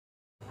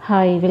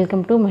Hi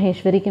welcome to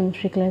Maheshwari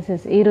chemistry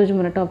classes. ఈరోజు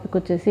మన topic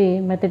వచ్చేసి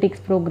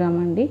మెథటిక్స్ ప్రోగ్రామ్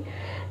అండి.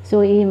 సో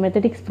ఈ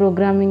మెథటిక్స్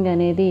ప్రోగ్రామింగ్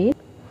అనేది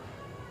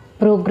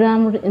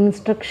programmed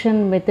instruction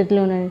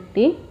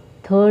మెథడ్లోనంటి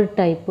third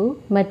type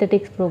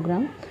మెథటిక్స్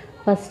programme.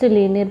 First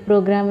linear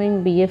programming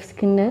BF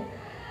Skinner,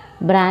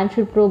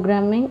 branched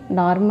programming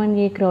Norman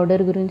ఏ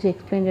క్రౌడర్ గురించి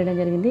explain చేయడం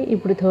జరిగింది.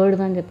 ఇప్పుడు థర్డ్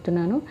వన్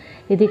చెప్తున్నాను.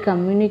 ఇది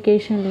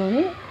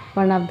కమ్యూనికేషన్లోని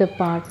one of the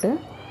part.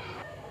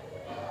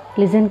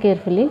 Listen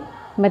carefully.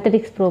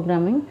 మెథటిక్స్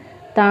programming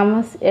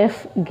Thomas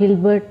F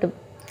Gilbert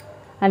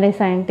అనే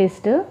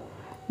సైంటిస్ట్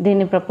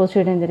దీన్ని ప్రపోజ్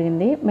చేయడం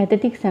జరిగింది.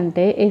 మెథటిక్స్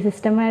అంటే ఏ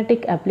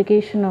systematic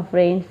application of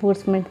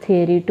reinforcement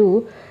theory to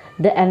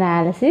the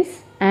analysis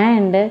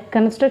and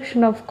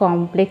construction of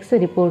complex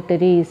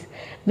రిపోర్టరీస్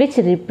which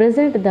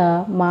represent the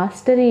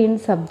mastery in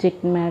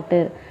subject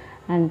matter.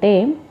 అంటే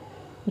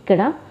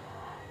ఇక్కడ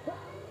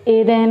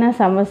ఏదైనా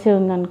సమస్య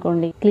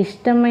ఉందనుకోండి,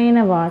 క్లిష్టమైన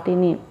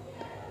వాటిని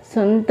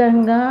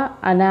సొంతంగా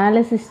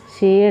అనాలిసిస్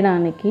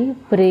చేయడానికి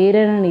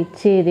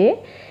ప్రేరణనిచ్చేదే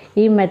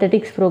ఈ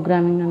మెథటిక్స్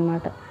ప్రోగ్రామింగ్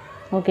అన్నమాట.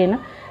 ఓకేనా?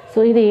 సో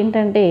ఇది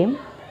ఏంటంటే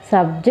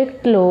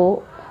సబ్జెక్ట్లో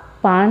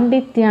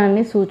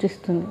పాండిత్యాన్ని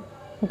సూచిస్తుంది.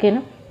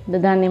 ఓకేనా?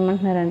 దాన్ని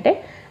ఏమంటున్నారంటే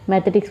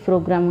మెథటిక్స్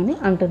ప్రోగ్రామ్ అని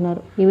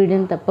అంటున్నారు. ఈ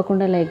వీడియోని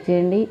తప్పకుండా లైక్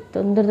చేయండి.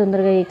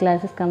 తొందరగా ఈ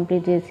క్లాసెస్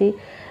కంప్లీట్ చేసి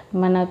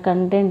మన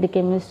content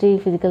chemistry,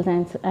 physical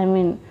science,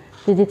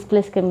 physics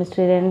plus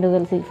chemistry రెండు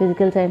కలిసి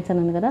ఫిజికల్ సైన్స్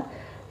అని ఉంది కదా,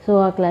 సో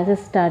ఆ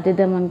క్లాసెస్ స్టార్ట్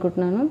చేద్దాం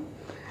అనుకుంటున్నాను.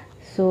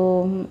 So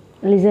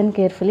listen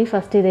carefully.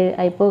 ఫస్ట్ ఇది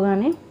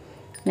అయిపోగానే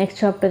నెక్స్ట్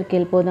చాప్టర్కి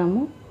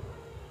వెళ్ళిపోదాము.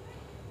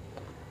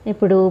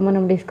 ఇప్పుడు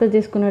మనం డిస్కస్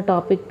చేసుకున్న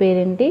టాపిక్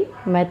పేరేంటి?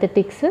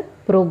 మెథటిక్స్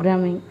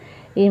ప్రోగ్రామింగ్.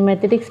 ఈ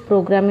మెథటిక్స్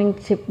ప్రోగ్రామింగ్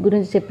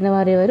గురించి చెప్పిన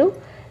వారు ఎవరు?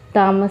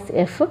 Thomas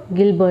F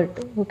Gilbert.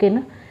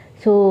 ఓకేనా?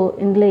 సో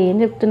ఇందులో ఏం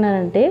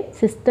చెప్తున్నారంటే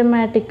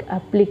సిస్టమాటిక్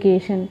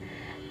అప్లికేషన్,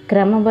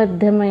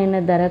 క్రమబద్ధమైన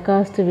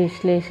దరఖాస్తు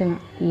విశ్లేషణ.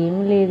 ఏం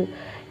లేదు,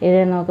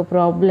 ఏదైనా ఒక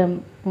ప్రాబ్లం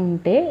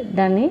ఉంటే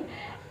దాన్ని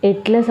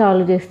ఎట్లా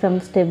సాల్వ్ చేస్తాం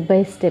స్టెప్ బై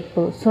స్టెప్,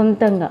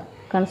 సొంతంగా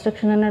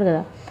కన్స్ట్రక్షన్ అన్నాడు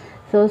కదా,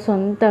 సో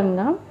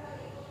సొంతంగా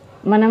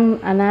మనం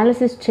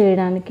అనాలిసిస్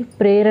చేయడానికి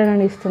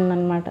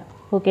ప్రేరణనిస్తుందన్నమాట.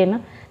 ఓకేనా?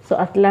 సో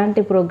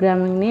అట్లాంటి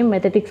ప్రోగ్రామింగ్ని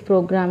మెథటిక్స్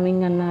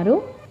ప్రోగ్రామింగ్ అన్నారు.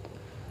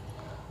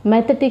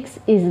 మెథటిక్స్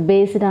is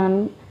based on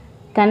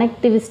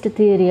కనెక్టివిస్ట్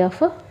theory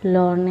of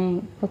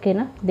learning.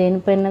 ఓకేనా?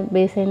 దేనిపైన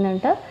బేస్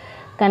అయిందంట?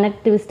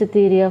 కనెక్టివిస్ట్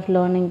థియరీ ఆఫ్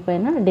లెర్నింగ్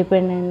పైన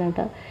డిపెండ్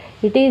అయిందంట.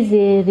 It is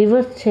a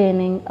reverse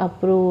chaining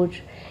approach.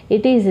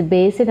 It is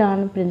based on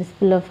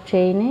principle of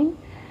chaining,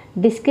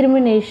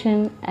 discrimination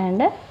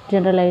and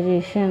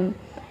generalization.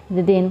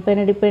 ఇది దేనిపైన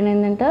డిపెండ్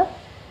అయిందంట?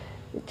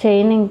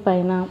 చైనింగ్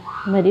పైన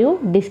మరియు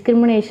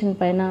డిస్క్రిమినేషన్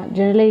పైన,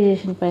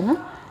 జనరలైజేషన్ పైన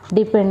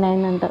డిపెండ్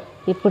అయిందంట.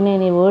 ఇప్పుడు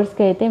నేను ఈ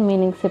వర్డ్స్కి అయితే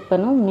మీనింగ్స్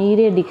చెప్పను,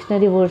 మీరే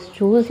డిక్షనరీ వర్డ్స్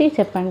చూసి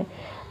చెప్పండి.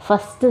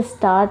 ఫస్ట్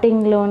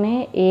స్టార్టింగ్లోనే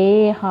ఏ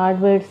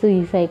హార్డ్ వర్డ్స్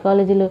ఈ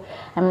సైకాలజీలో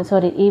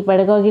ఈ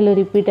పెడగాగిలో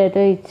రిపీట్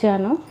అయితే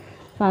ఇచ్చాను.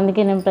 సో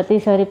అందుకే నేను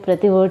ప్రతిసారి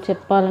ప్రతి వర్డ్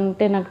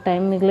చెప్పాలంటే నాకు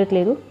టైం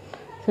మిగలట్లేదు.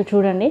 సో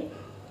చూడండి,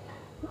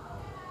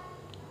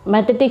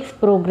 మెథటిక్స్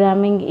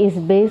programming is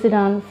based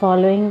on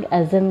following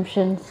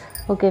assumptions.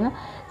 ఓకేనా?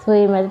 సో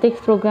ఈ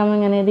మెథటిక్స్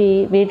ప్రోగ్రామింగ్ అనేది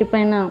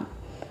వేటిపైన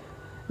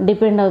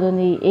డిపెండ్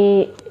అవుతుంది,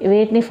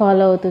 వేటిని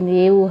ఫాలో అవుతుంది,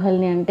 ఏ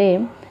ఊహల్ని అంటే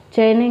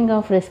chaining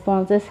of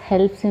responses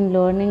helps in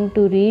learning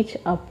to reach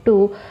up to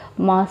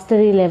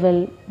mastery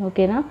level.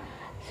 ఓకేనా?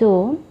 సో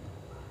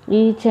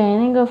ఈ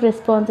చైనింగ్ ఆఫ్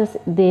రెస్పాన్సెస్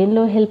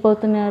దేనిలో హెల్ప్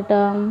అవుతున్నాయట?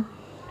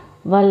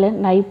 వాళ్ళ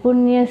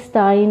నైపుణ్య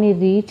స్థాయిని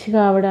రీచ్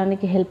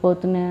కావడానికి help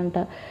అవుతున్నాయంట.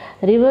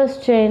 Reverse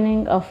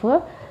chaining of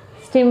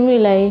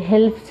stimuli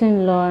helps in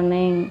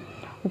learning.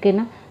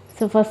 ఓకేనా?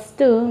 సో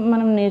ఫస్ట్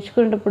మనం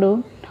నేర్చుకునేటప్పుడు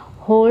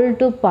హోల్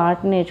టు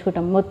పార్ట్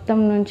నేర్చుకుంటాం, మొత్తం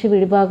నుంచి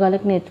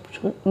విడిభాగాలకు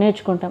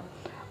నేర్చుకుంటాం.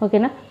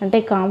 ఓకేనా? అంటే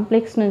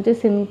కాంప్లెక్స్ నుంచి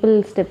సింపుల్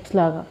స్టెప్స్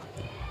లాగా.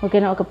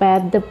 ఓకేనా? ఒక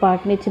పెద్ద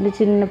పార్ట్ని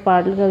చిన్న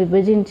పార్ట్లుగా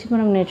విభజించి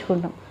మనం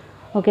నేర్చుకుంటాం.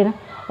 ఓకేనా?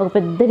 ఒక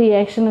పెద్ద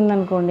రియాక్షన్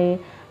ఉందనుకోండి,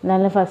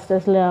 దానిలో ఫస్ట్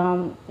అసలు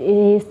ఏ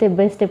స్టెప్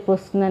బై స్టెప్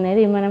వస్తుంది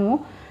అనేది మనము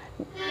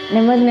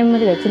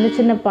నెమ్మదిగా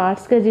చిన్న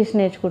పార్ట్స్గా చేసి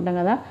నేర్చుకుంటాం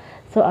కదా.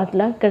 సో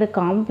అట్లా ఇక్కడ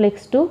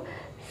కాంప్లెక్స్ టు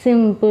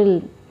సింపుల్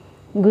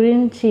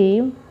గురించి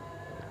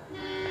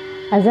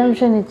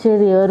అజంప్షన్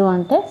ఇచ్చేది ఎవరు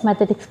అంటే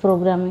మెథటిక్స్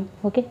programming.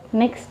 Okay,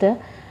 next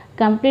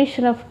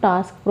completion of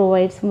task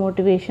provides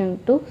motivation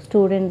to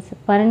students.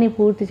 పనిని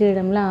పూర్తి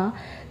చేయడంలో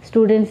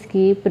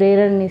స్టూడెంట్స్కి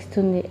ప్రేరణ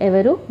ఇస్తుంది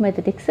ఎవరు?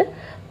 మెథటిక్స్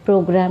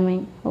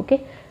ప్రోగ్రామింగ్. ఓకే,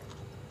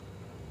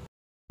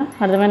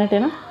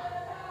 అర్థమైనట్టేనా?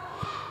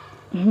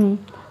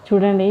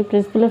 చూడండి,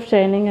 ప్రిన్సిపల్ ఆఫ్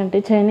చైనింగ్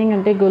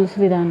అంటే గొలుసు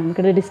విధానం.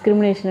 ఇక్కడ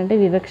డిస్క్రిమినేషన్ అంటే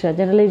వివక్ష,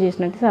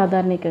 జనరలైజేషన్ అంటే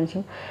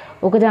సాధారణీకరించడం.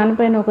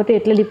 ఒకదానిపైన ఒకటి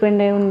ఎట్లా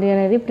డిపెండ్ అయి ఉంది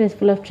అనేది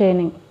ప్రిన్సిపల్ ఆఫ్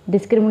చైనింగ్.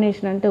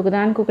 డిస్క్రిమినేషన్ అంటే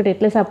ఒకదానికొకటి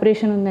ఎట్లా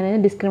సపరేషన్ ఉంది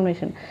అనేది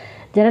డిస్క్రిమినేషన్.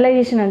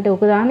 జనరలైజేషన్ అంటే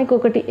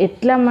ఒకదానికొకటి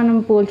ఎట్లా మనం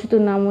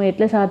పోల్చుతున్నాము,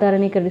 ఎట్లా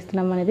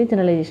సాధారణీకరిస్తున్నాము అనేది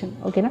జనరలైజేషన్.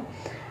 ఓకేనా?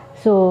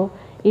 సో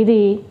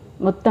ఇది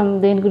మొత్తం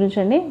దేని గురించి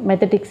అండి?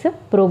 మెథటిక్స్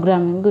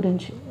ప్రోగ్రామింగ్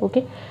గురించి.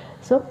 ఓకే,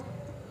 సో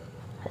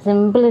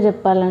సింపుల్గా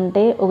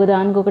చెప్పాలంటే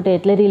ఒకదానికొకటి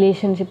ఎట్లా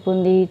రిలేషన్షిప్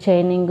ఉంది,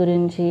 చైనింగ్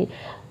గురించి,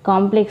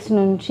 కాంప్లెక్స్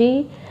నుంచి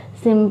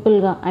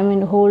సింపుల్గా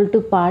హోల్ టు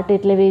పార్ట్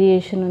ఎట్లా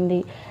వేరియేషన్ ఉంది,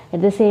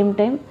 అట్ ద సేమ్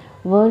టైం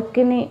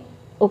వర్క్ని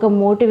ఒక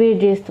మోటివేట్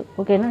చేస్తూ,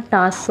 ఓకేనా,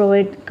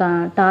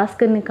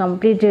 టాస్క్ని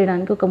కంప్లీట్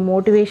చేయడానికి ఒక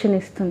మోటివేషన్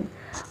ఇస్తుంది,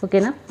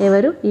 ఓకేనా.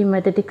 ఎవరు? ఈ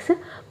మెథటిక్స్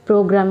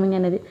ప్రోగ్రామింగ్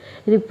అనేది.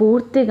 ఇది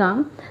పూర్తిగా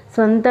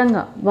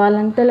సొంతంగా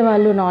వాళ్ళంతలో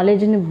వాళ్ళు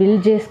నాలెడ్జ్ని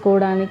బిల్డ్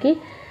చేసుకోవడానికి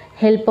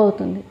హెల్ప్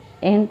అవుతుంది.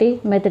 ఏంటి?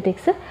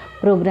 మెథటిక్స్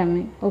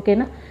ప్రోగ్రామింగ్,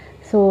 ఓకేనా.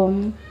 సో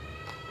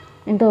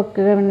ఇంత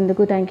ఒక్కగా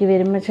విన్నందుకు థ్యాంక్ యూ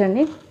వెరీ మచ్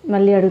అండి.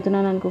 మళ్ళీ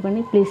అడుగుతున్నాను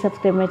అనుకోకండి, please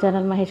subscribe my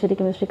channel Maheshwari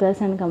chemistry class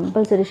and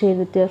compulsory share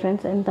with your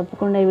friends. And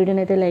తప్పకుండా ఈ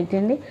వీడియోని అయితే లైక్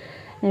చేయండి.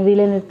 నేను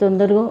వీలైనంత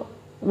తొందరగా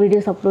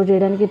వీడియోస్ అప్లోడ్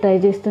చేయడానికి ట్రై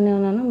చేస్తూనే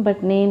ఉన్నాను.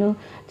 బట్ నేను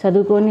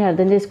చదువుకొని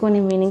అర్థం చేసుకొని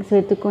మీనింగ్స్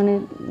వెతుక్కొని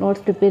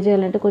నోట్స్ ప్రిపేర్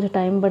చేయాలంటే కొంచెం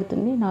టైం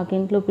పడుతుంది. నాకు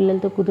ఇంట్లో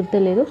పిల్లలతో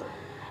కుదురుతలేదు,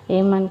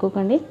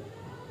 ఏమనుకోకండి.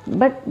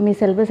 బట్ మీ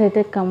సిలబస్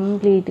అయితే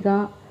కంప్లీట్గా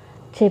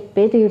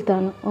చెప్పే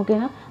తీరుతాను,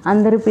 ఓకేనా.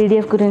 అందరూ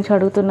పీడిఎఫ్ గురించి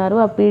అడుగుతున్నారు.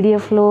 ఆ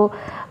పీడిఎఫ్లో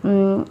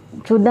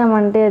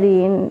చూద్దామంటే అది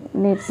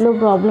నెట్లో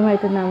ప్రాబ్లం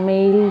అవుతుంది. ఆ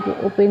మెయిల్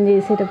ఓపెన్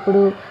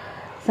చేసేటప్పుడు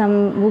సమ్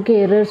ఊకే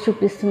ఎర్రర్స్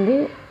చూపిస్తుంది.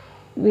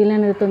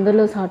 వీలైనంత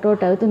తొందరలో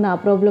సార్ట్అవుట్ అవుతుంది ఆ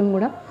ప్రాబ్లం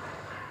కూడా.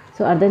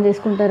 సో అర్థం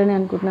చేసుకుంటారని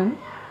అనుకుంటున్నాను.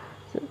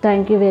 So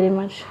thank you very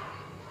much.